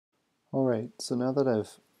Alright, so now that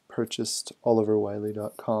I've purchased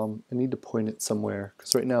oliverwiley.com, I need to point it somewhere,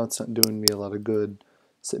 because right now it's not doing me a lot of good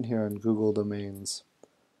sitting here on Google Domains.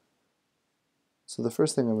 So the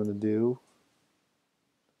first thing I'm going to do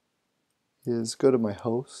is go to my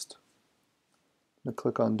host, I'm going to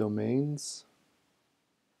click on Domains,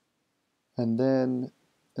 and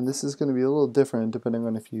this is going to be a little different depending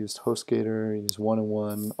on if you used HostGator, you use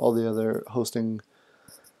 1&1, all the other hosting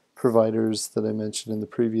providers that I mentioned in the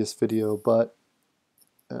previous video, but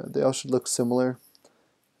they all should look similar.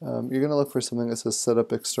 You're going to look for something that says set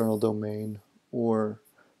up external domain or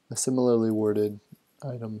a similarly worded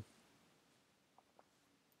item.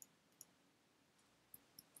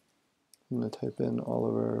 I'm going to type in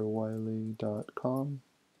oliverwiley.com.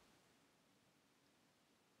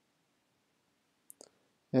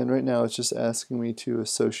 And right now it's just asking me to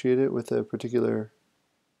associate it with a particular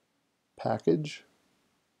package.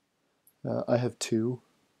 I have two,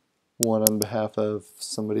 one on behalf of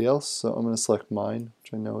somebody else, so I'm going to select mine,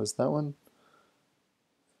 which I know is that one.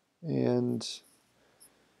 And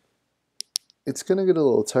it's going to get a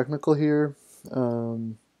little technical here, but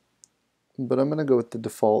I'm going to go with the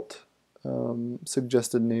default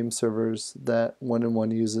suggested name servers that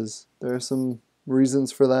 1&1 uses. There are some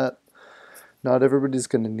reasons for that. Not everybody's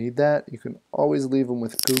going to need that. You can always leave them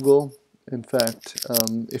with Google. In fact,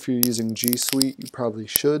 if you're using G Suite, you probably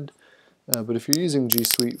should. But if you're using G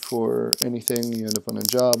Suite for anything, you end up on a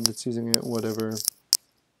job that's using it, whatever,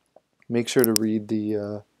 make sure to read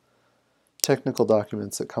the technical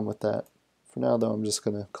documents that come with that. For now, though, I'm just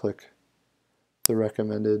going to click the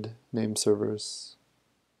recommended name servers.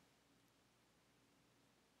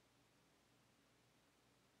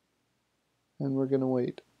 And we're going to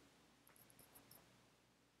wait.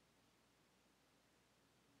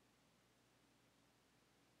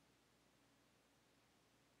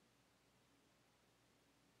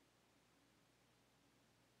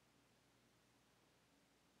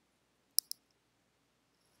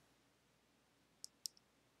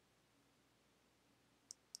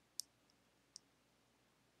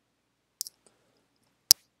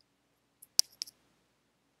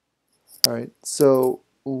 Alright, so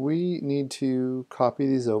we need to copy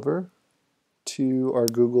these over to our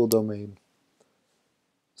Google domain.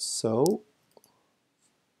 So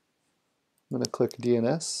I'm going to click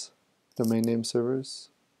DNS, domain name servers.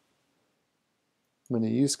 I'm going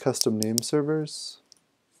to use custom name servers,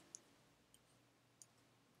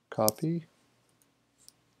 copy,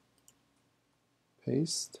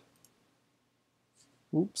 paste,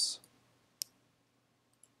 oops.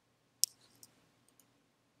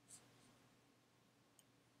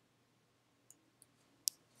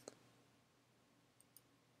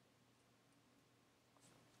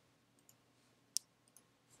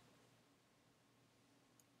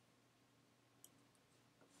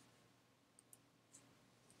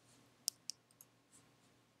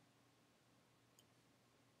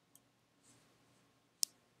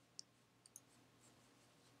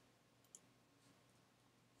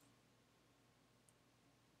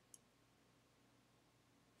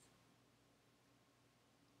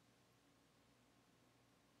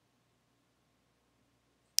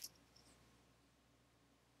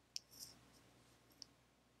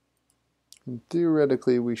 And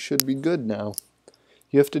theoretically, we should be good now.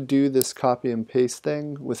 You have to do this copy and paste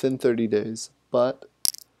thing within 30 days, but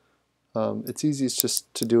it's easiest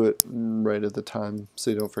just to do it right at the time so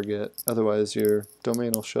you don't forget. Otherwise, your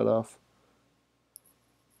domain will shut off.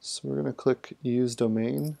 So we're going to click Use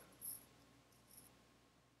Domain.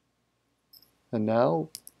 And now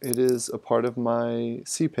it is a part of my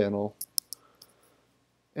cPanel.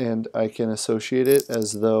 And I can associate it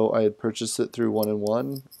as though I had purchased it through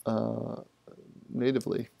 1&1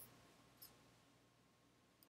 natively.